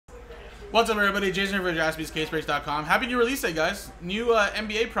What's up, everybody? Jason here for JaspysCaseBreaks.com. Happy new release day, guys. New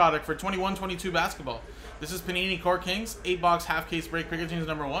NBA product for 21-22 basketball. This is Panini Court Kings 8-box half case break Pikachu's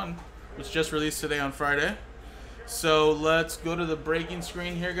 #1, which just released today on Friday. So let's go to the breaking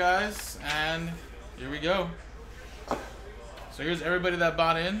screen here, guys, and here we go. So here's everybody that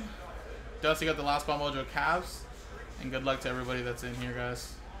bought in. Dusty got the Last Ball Mojo Cavs, and good luck to everybody that's in here,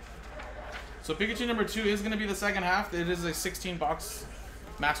 guys. So Pikachu #2 is going to be the second half. It is a 16-box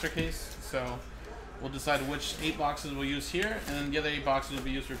master case, so we'll decide which 8 boxes we'll use here, and then the other 8 boxes will be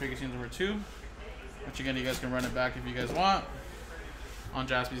used for Pikachu #2, which again, you guys can run it back if you guys want on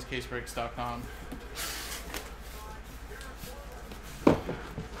JaspysCaseBreaks.com.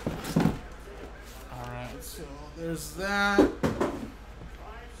 Alright, so there's that.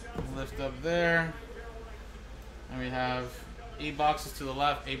 Lift up there. And we have 8 boxes to the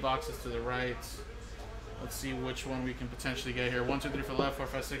left, 8 boxes to the right. Let's see which one we can potentially get here. 1, 2, 3 for the left, 4,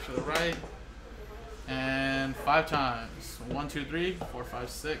 5, 6 for the right. And 5 times. 1, 2, 3, 4, 5,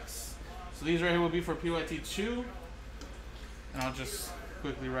 6. So these right here will be for PYT 2. And I'll just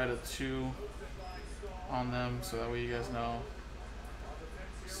quickly write a 2 on them so that way you guys know.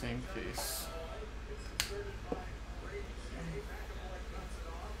 Same case.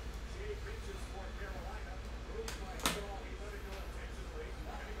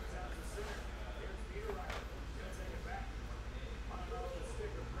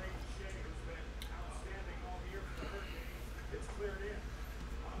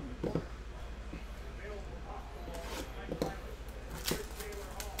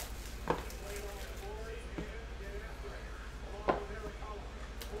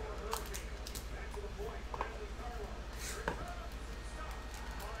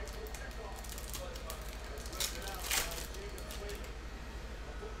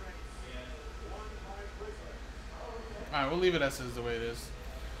 Alright, we'll leave it as is the way it is.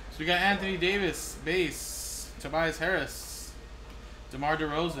 So we got Anthony Davis, base, Tobias Harris, DeMar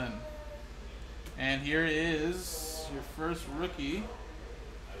DeRozan. And here is your first rookie,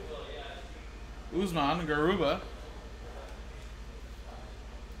 Usman Garuba.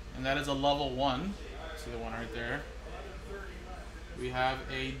 And that is a level 1. See the one right there. We have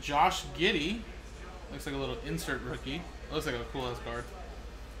a Josh Giddey. Looks like a little insert rookie. Looks like a cool ass card.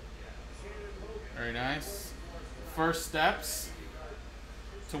 Very nice. First steps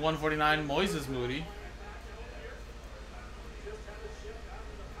to 149, Moises Moody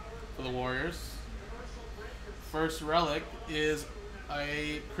for the Warriors. First relic is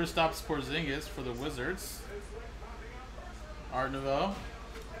a Kristaps Porzingis for the Wizards. Art Nouveau.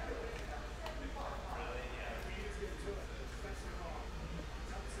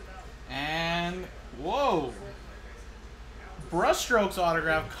 And whoa, brushstrokes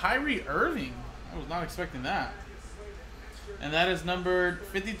autograph, Kyrie Irving. I was not expecting that. And that is numbered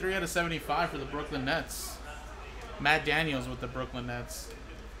 53 out of 75 for the Brooklyn Nets. Matt Daniels with the Brooklyn Nets.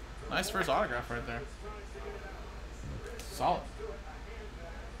 Nice first autograph right there. Solid.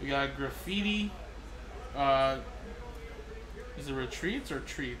 We got graffiti. Is it retreats or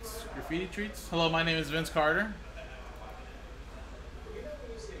treats? Graffiti treats. Hello, my name is Vince Carter.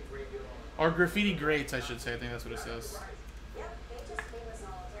 Or graffiti greats, I should say. I think that's what it says.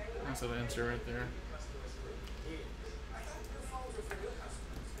 Nice little insert right there.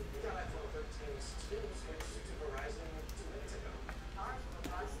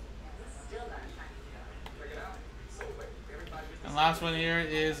 And last one here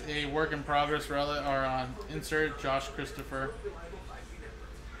is a work in progress relic or insert, Josh Christopher.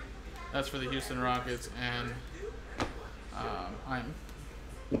 That's for the Houston Rockets, and I'm.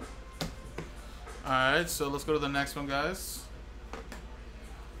 Alright, so let's go to the next one, guys.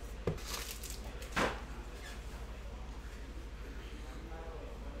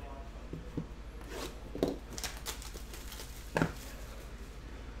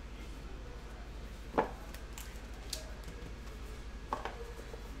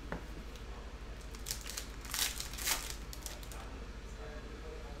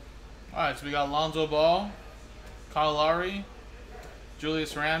 Alright, so we got Lonzo Ball, Kyle Lowry,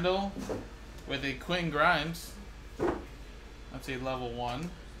 Julius Randle with a Quentin Grimes. That's a level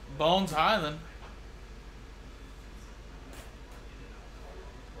 1. Bones Highland.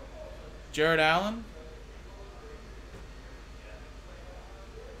 Jared Allen.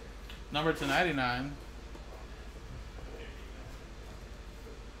 Number /99.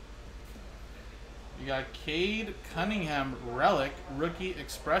 You got Cade Cunningham Relic, Rookie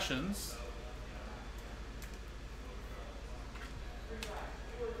Expressions.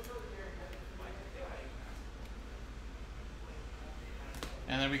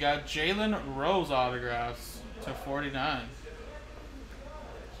 And then we got Jalen Rose autographs /49.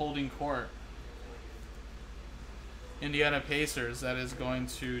 holding court. Indiana Pacers, that is going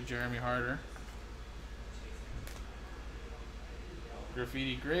to Jeremy Harder.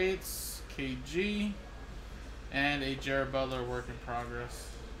 Graffiti Greats, KG, and a Jared Butler work in progress.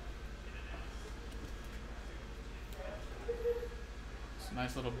 It's a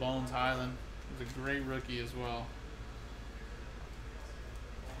nice little Bones Highland. He's a great rookie as well.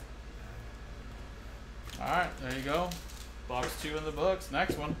 Alright, there you go. Box 2 in the books.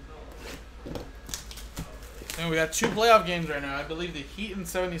 Next one. And we got 2 playoff games right now. I believe the Heat and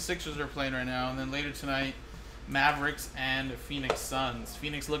 76ers are playing right now. And then later tonight, Mavericks and Phoenix Suns.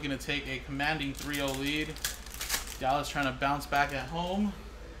 Phoenix looking to take a commanding 3-0 lead. Dallas trying to bounce back at home.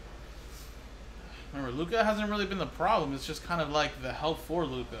 Remember, Luka hasn't really been the problem. It's just kind of like the help for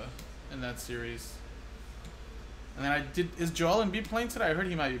Luka in that series. And then is Joel Embiid playing today? I heard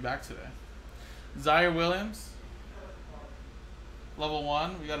he might be back today. Zaire Williams. Level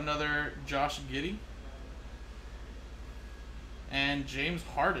 1. We got another Josh Giddey. And James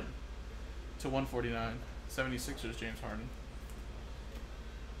Harden to 149. 76ers James Harden.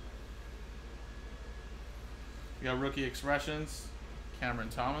 We got rookie expressions. Cameron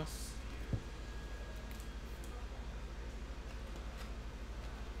Thomas.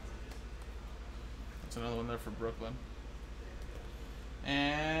 That's another one there for Brooklyn.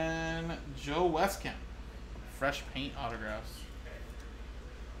 And Joe Westcamp. Fresh paint autographs.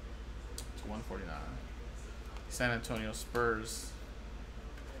 To 149. San Antonio Spurs.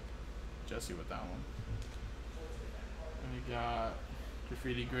 Jesse with that one. And we got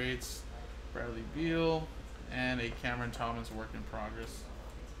Graffiti Greats, Bradley Beal, and a Cameron Thomas work in progress.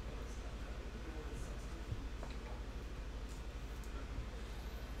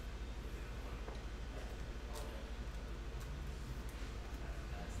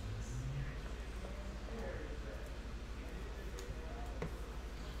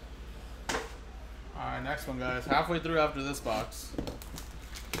 Alright, next one, guys. Halfway through after this box.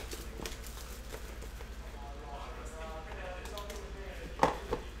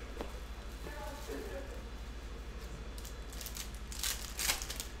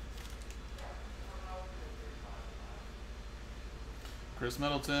 Chris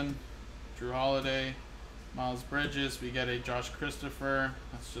Middleton, Drew Holiday, Miles Bridges. We get a Josh Christopher.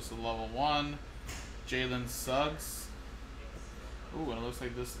 That's just a level 1. Jalen Suggs. Ooh, and it looks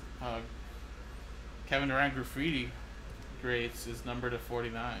like this Kevin Durant Graffiti Greats is numbered to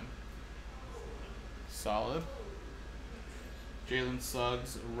 49. Solid. Jalen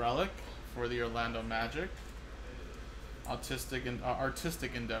Suggs Relic for the Orlando Magic. Artistic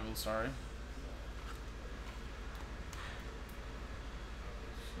Endeavor, sorry.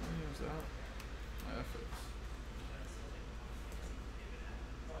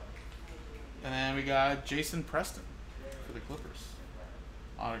 And then we got Jason Preston for the Clippers.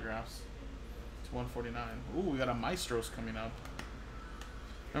 Autographs to 149. Ooh, we got a Maestros coming up.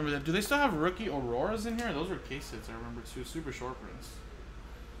 Remember that? Do they still have rookie Auroras in here? Those were case hits, I remember too. Super short prints.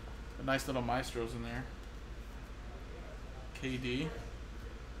 A nice little Maestros in there. KD.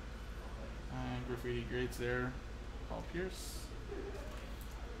 And Graffiti Greats there. Paul Pierce.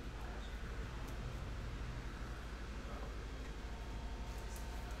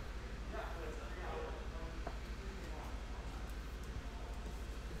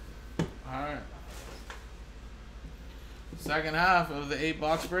 Alright. Second half of the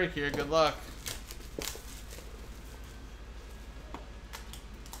 8-box break here. Good luck.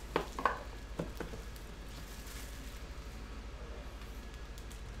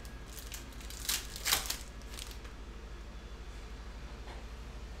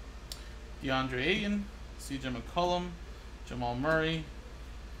 DeAndre Ayton, CJ McCollum, Jamal Murray,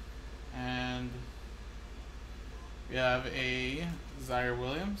 and we have a Zaire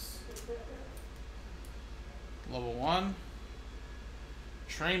Williams, level 1.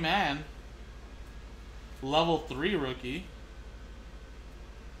 Trey Mann, level 3 rookie.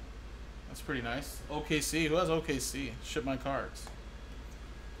 That's pretty nice. OKC, who has OKC? Ship my cards.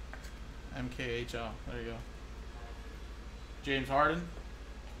 MKHL, there you go. James Harden.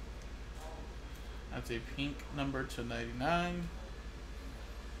 That's a pink number to 99.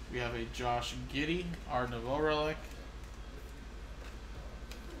 We have a Josh Giddey, Art Nouveau relic.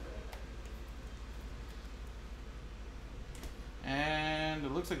 And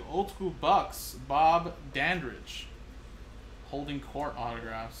it looks like old school Bucks, Bob Dandridge. Holding court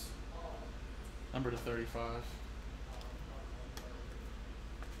autographs. Number to 35.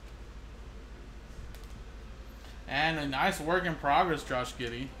 And a nice work in progress, Josh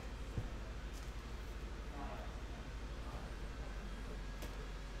Giddey.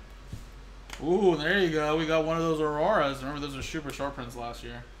 Ooh, Ooh, there you go. We got one of those Auroras. Remember, those are super short prints last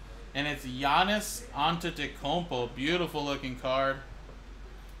year. And it's Giannis Antetokounmpo. Beautiful looking card.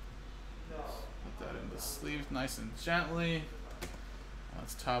 Put that in the sleeve nice and gently.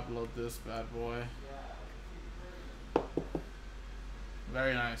 Let's top load this bad boy.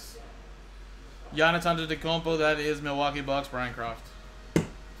 Very nice. Giannis Antetokounmpo, that is Milwaukee Bucks, Brian Croft.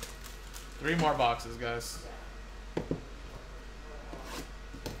 3 more boxes, guys.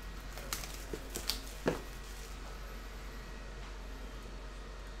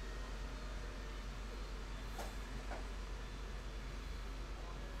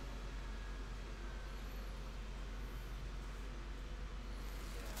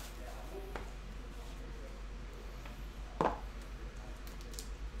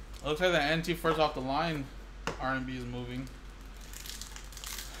 Looks like the NT first off the line R&B is moving.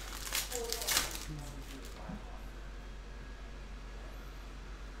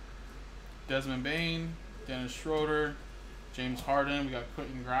 Desmond Bain, Dennis Schroeder, James Harden. We got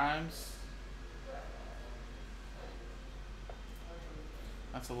Quentin Grimes.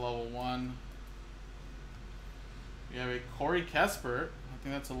 That's a level 1. We have a Corey Kespert. I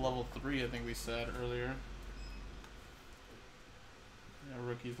think that's a level 3, I think we said earlier.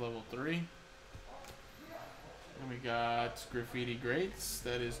 Rookies level 3. And we got Graffiti Greats.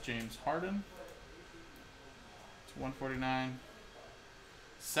 That is James Harden. It's 149.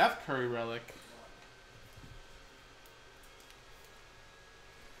 Seth Curry relic.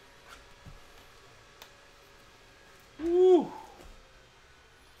 Woo!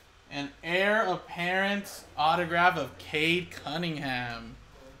 An heir apparent autograph of Cade Cunningham.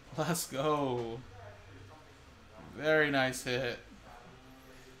 Let's go. Very nice hit.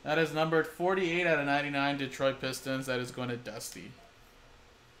 That is numbered 48 out of 99 Detroit Pistons. That is going to Dusty.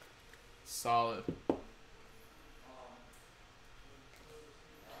 Solid.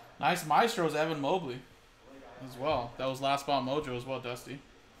 Nice Maestros, Evan Mobley as well. That was last spot mojo as well, Dusty.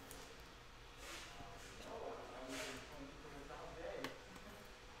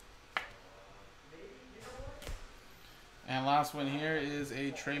 And last one here is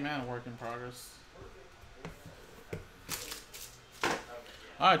a Trey Mann work in progress.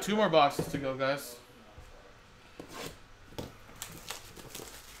 Alright, 2 more boxes to go, guys.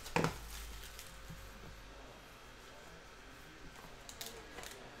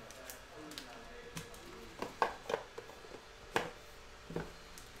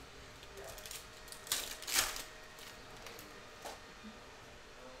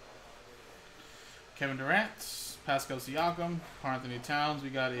 Kevin Durant, Pascal Siakam, Anthony Towns. We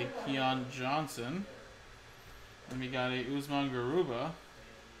got a Keon Johnson. And we got a Usman Garuba.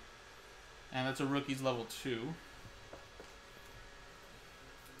 And that's a rookies level 2.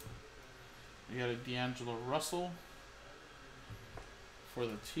 We got a D'Angelo Russell for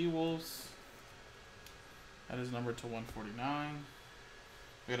the T-Wolves. That is numbered to 149.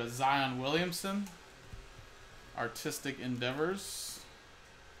 We got a Zion Williamson. Artistic Endeavors.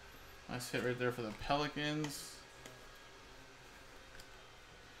 Nice hit right there for the Pelicans.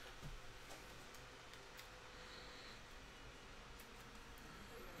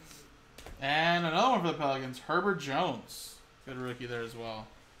 And another one for the Pelicans, Herbert Jones. Good rookie there as well.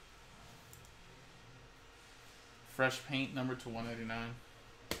 Fresh paint, number to 189.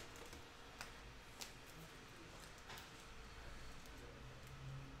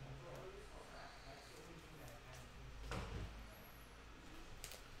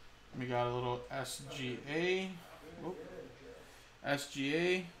 We got a little SGA. Whoop.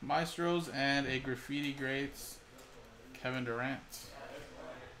 SGA, Maestros, and a Graffiti Greats, Kevin Durant.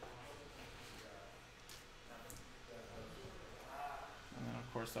 And then,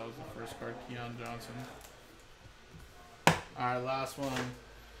 of course, that was the first card, Keon Johnson. Alright, last one.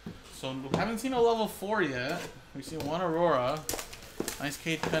 So, we haven't seen a level 4 yet. We've seen one Aurora. Nice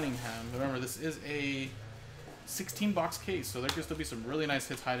Cade Cunningham. Remember, this is a 16-box case, so there could still be some really nice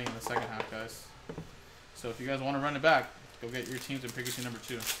hits hiding in the second half, guys. So, if you guys want to run it back, go get your teams and pick your team number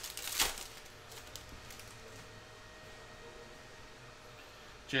 2.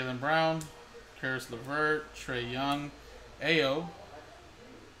 Jaylen Brown, Karis LeVert, Trae Young, Ayo,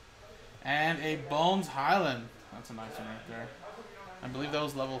 and a Bones Highland. That's a nice one right there. I believe that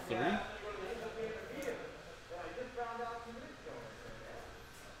was level 3.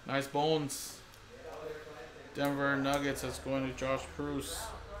 Nice Bones. Denver Nuggets, that's going to Josh Bruce.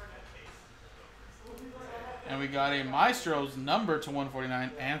 And we got a Maestros number to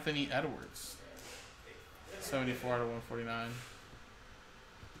 149, Anthony Edwards. 74 out of 149.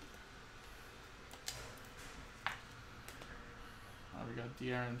 We got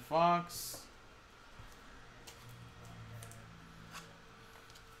De'Aaron Fox.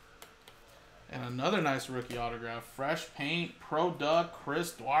 And another nice rookie autograph. Fresh paint, Pro Duck,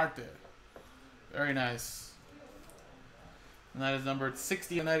 Chris Duarte. Very nice. And that is numbered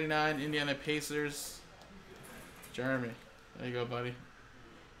 60/99, Indiana Pacers. Jeremy. There you go, buddy.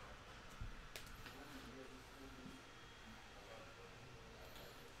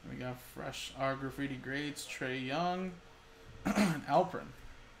 We got fresh R graffiti grades, Trey Young, and Alprin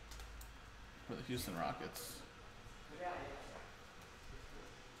for the Houston Rockets.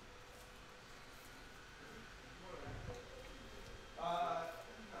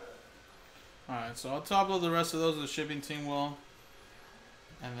 Alright, so I'll top load the rest of those. The shipping team will.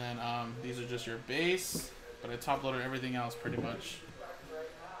 And then these are just your base, but I top loaded everything else pretty much.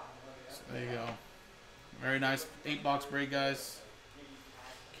 So there you go. Very nice 8-box break, guys.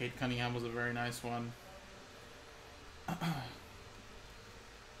 Cade Cunningham was a very nice one.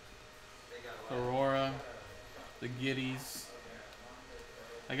 Aurora, the Giddies.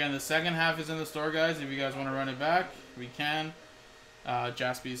 Again, the second half is in the store, guys. If you guys want to run it back, we can.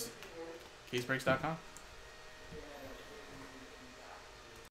 Jaspys, casebreaks.com.